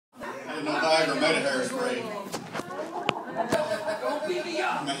Didn't know Viagra made a hairspray.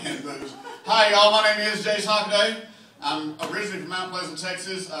 Man, booze. Hi, y'all. My name is Jace Hockaday. I'm originally from Mount Pleasant,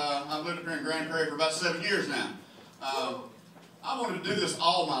 Texas. I've lived up here in Grand Prairie for about 7 years now. I wanted to do this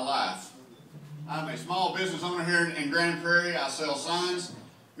all my life. I'm a small business owner here in Grand Prairie. I sell signs.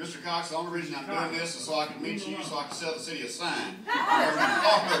 Mr. Cox, the only reason I'm doing this is so I can meet you, so I can sell the city a sign.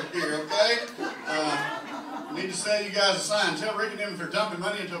 Here, okay? I need to sell you guys a sign. Tell Rick and them if they're dumping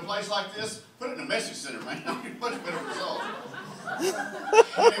money into a place like this, put it in a message center, man. I'll get much better results.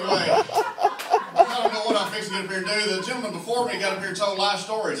 Anyway, I don't know what I'm fixing to get up here and do. The gentleman before me got up here and told life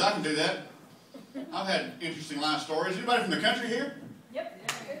stories. I can do that. I've had interesting life stories. Anybody from the country here? Yep.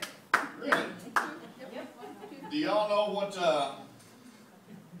 Really? Do y'all know what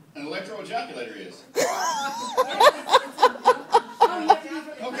an electro-ejaculator is?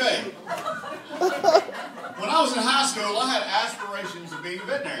 Okay. When I was in high school, I had aspirations of being a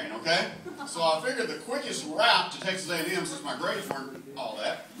veterinarian, okay? So I figured the quickest route to Texas A&M, since my grades weren't all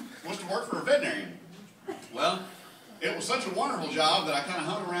that, was to work for a veterinarian. Well, it was such a wonderful job that I kind of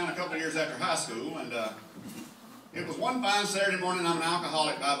hung around a couple of years after high school, and it was one fine Saturday morning. I'm an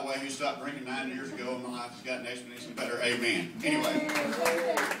alcoholic, by the way, who stopped drinking 9 years ago, and my life has gotten exponentially better. Amen. Anyway,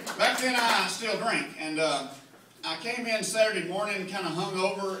 back then I still drank, and I came in Saturday morning kind of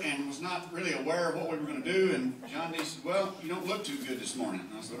hungover and was not really aware of what we were going to do, and John D. said, well, you don't look too good this morning.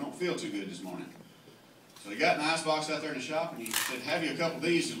 And I said, I don't feel too good this morning. So he got an icebox out there in the shop, and he said, have you a couple of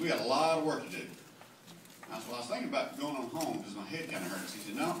these, because we got a lot of work to do. I said, well, I was thinking about going on home because my head kind of hurts. He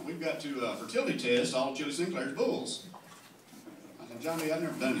said, no, we've got to fertility test all of Chili Sinclair's bulls. I said, Johnny, I've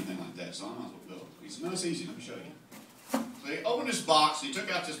never done anything like that, so I might as well go. He said, no, it's easy. Let me show you. So he opened this box. He took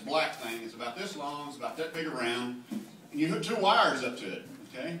out this black thing. It's about this long. It's about that big around. And you hook 2 wires up to it,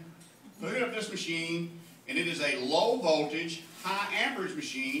 okay? Hook it up to this machine, and it is a low voltage, high amperage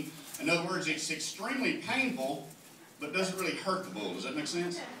machine. In other words, it's extremely painful, but doesn't really hurt the bull. Does that make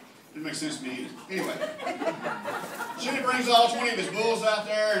sense? Didn't make sense to me either. Anyway, Jimmy brings all 20 of his bulls out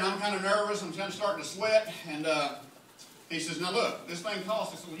there, and I'm kind of nervous. I'm kind of starting to sweat, and he says, now look, this thing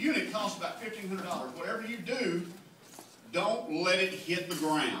costs, this little unit costs about $1,500. Whatever you do, don't let it hit the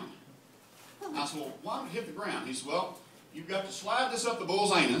ground. I said, well, why would it hit the ground? He said, well, you've got to slide this up the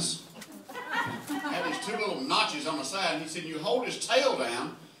bull's anus, have these 2 little notches on the side, and he said, you hold his tail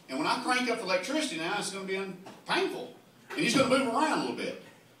down, and when I crank up the electricity now, it's going to be painful, and he's going to move around a little bit.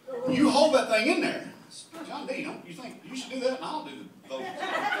 You hold that thing in there. John D., don't you think you should do that, and I'll do the vote.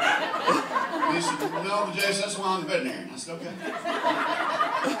 And he said, no, Jace, that's why I'm a veterinarian. I said, okay.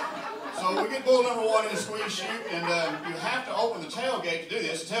 So we get bull number 1 in the squeeze chute, and you have to open the tailgate to do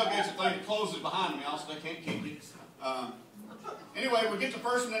this. The tailgate's the thing that closes behind me, also they can't keep you. Anyway, we get the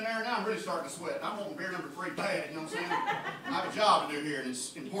first one in there, and now I'm really starting to sweat. I'm wanting beer number 3 bad, you know what I'm saying? I have a job to do here, and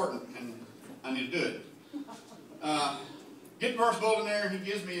it's important, and I need to do it. Get the first bull in there, and he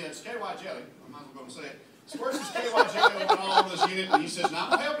gives me a KY jelly. I might as well go and say it. Squirts this KY jelly all over this unit, and he says, now I'm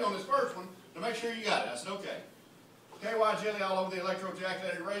going to help you on this first one to make sure you got it. I said, okay. KY jelly all over the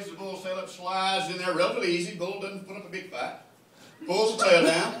electro-ejaculator, raises the bull's tail up, slides in there relatively easy. Bull doesn't put up a big fight. Pulls the tail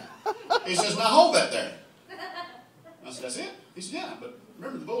down. He says, now hold that there. I said, that's it? He said, yeah, but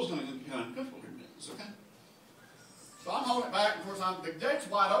remember the bull's going to be kind of uncomfortable here in a minute. It's okay. So I'm holding it back. Of course, the gate's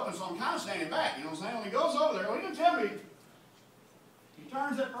wide open, so I'm kind of standing back. You know what I'm saying? When he goes over there, well, he didn't tell me. He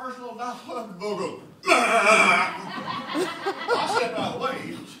turns that first little dial up, the bull goes, I step out of the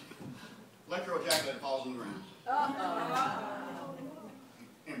way. Electro-ejaculator falls on the ground.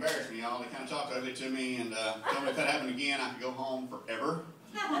 Embarrassed me, y'all. They kind of talked ugly to me and told me if that happened again, I could go home forever.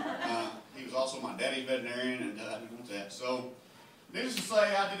 He was also my daddy's veterinarian, and I didn't want that. So, needless to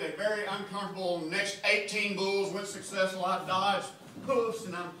say, I did a very uncomfortable next 18 bulls, went successful. I dodged hoofs,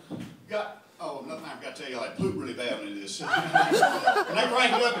 and oh, nothing I forgot to tell you, I pooped really bad when I did this. When they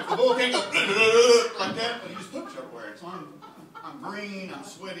crank it up, if the bull can't go like that, but he just poops everywhere. So I'm green, I'm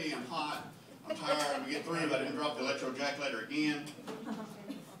sweaty, I'm hot. I'm tired. We get through, but I didn't drop the electro-ejaculator again.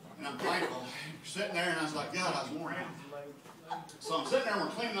 And I'm thankful. Sitting there, and I was like, God, I was worn out. So I'm sitting there, and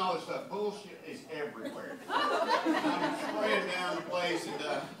we're cleaning all this stuff. Bullshit is everywhere. And I'm spraying down the place, and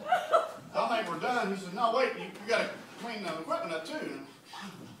I think we're done. He said, no, wait, you got to clean the equipment up, too.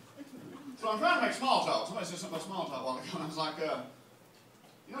 So I'm trying to make small talk. Somebody said something about small talk a while ago, and I was like,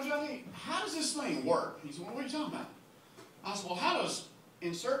 you know, Johnny, how does this thing work? He said, well, what are you talking about? I said, well, how does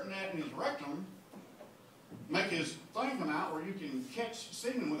inserting that in his rectum make his thing come out where you can catch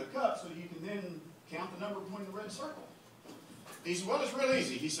semen with a cup so you can then count the number between the red circle? He said, well, it's real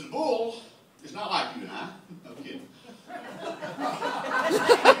easy. He said, a bull is not like you and I. No kidding.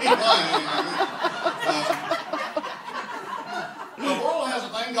 A bull has a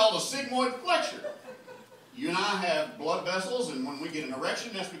thing called a sigma sigmoid flexure. You and I have blood vessels, and when we get an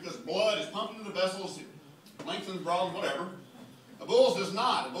erection, that's because blood is pumped into the vessels, it lengthens, broadens, whatever. A bull's does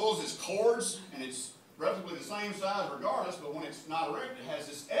not. A bull's is cords, and it's relatively the same size regardless, but when it's not erect, it has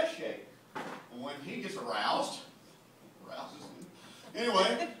this S shape. And when he gets arouses him.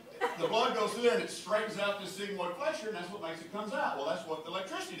 Anyway, the blood goes through there and it straightens out this sigmoid flexure, and that's what makes it comes out. Well, that's what the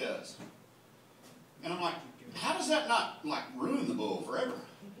electricity does. And I'm like, how does that not, like, ruin the bull forever?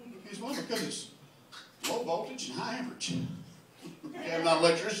 He said, well, because it's low voltage and high amperage. Okay, I'm not an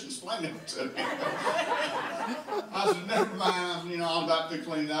electrician, explain it to me. I said, never mind, you know, I'm about to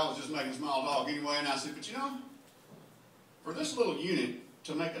clean it. I was just making a small talk anyway, and I said, but you know, for this little unit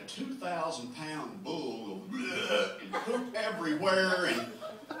to make a 2,000-pound bull go and poop everywhere and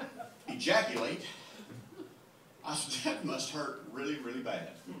ejaculate, I said, that must hurt really, really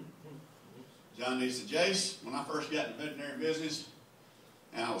bad. John D. said, Jace, when I first got in the veterinary business,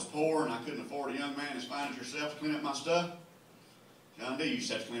 and I was poor and I couldn't afford a young man as fine as yourself to clean up my stuff, John D. used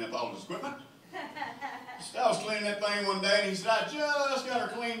to have to clean up all his equipment. So I was cleaning that thing one day, and he said, I just got her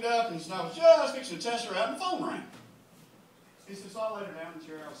cleaned up, and he said, I was just fixing to test her out, and the phone rang. He said, so I laid her down in the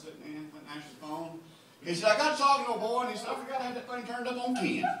chair I was sitting in, went and answered the phone. He said, I got talking to a boy, and he said, I forgot I had that thing turned up on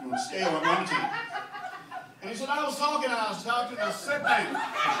 10, on the scale of 1 to 10. And he said, I was talking, and I sat down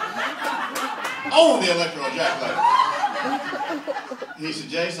on the electroejaculator. He said,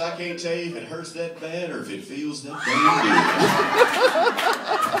 Jace, I can't tell you if it hurts that bad or if it feels that damn good.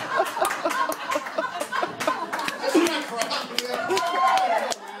 Isn't that crazy? I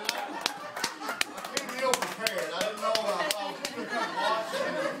came ill prepared. I didn't know I was going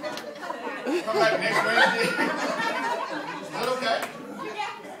to come back next Wednesday. Is that okay?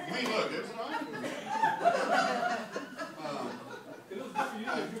 I mean, look, it's all right.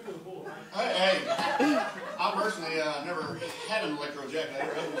 Hey, I personally never had an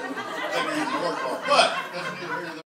electroejaculator.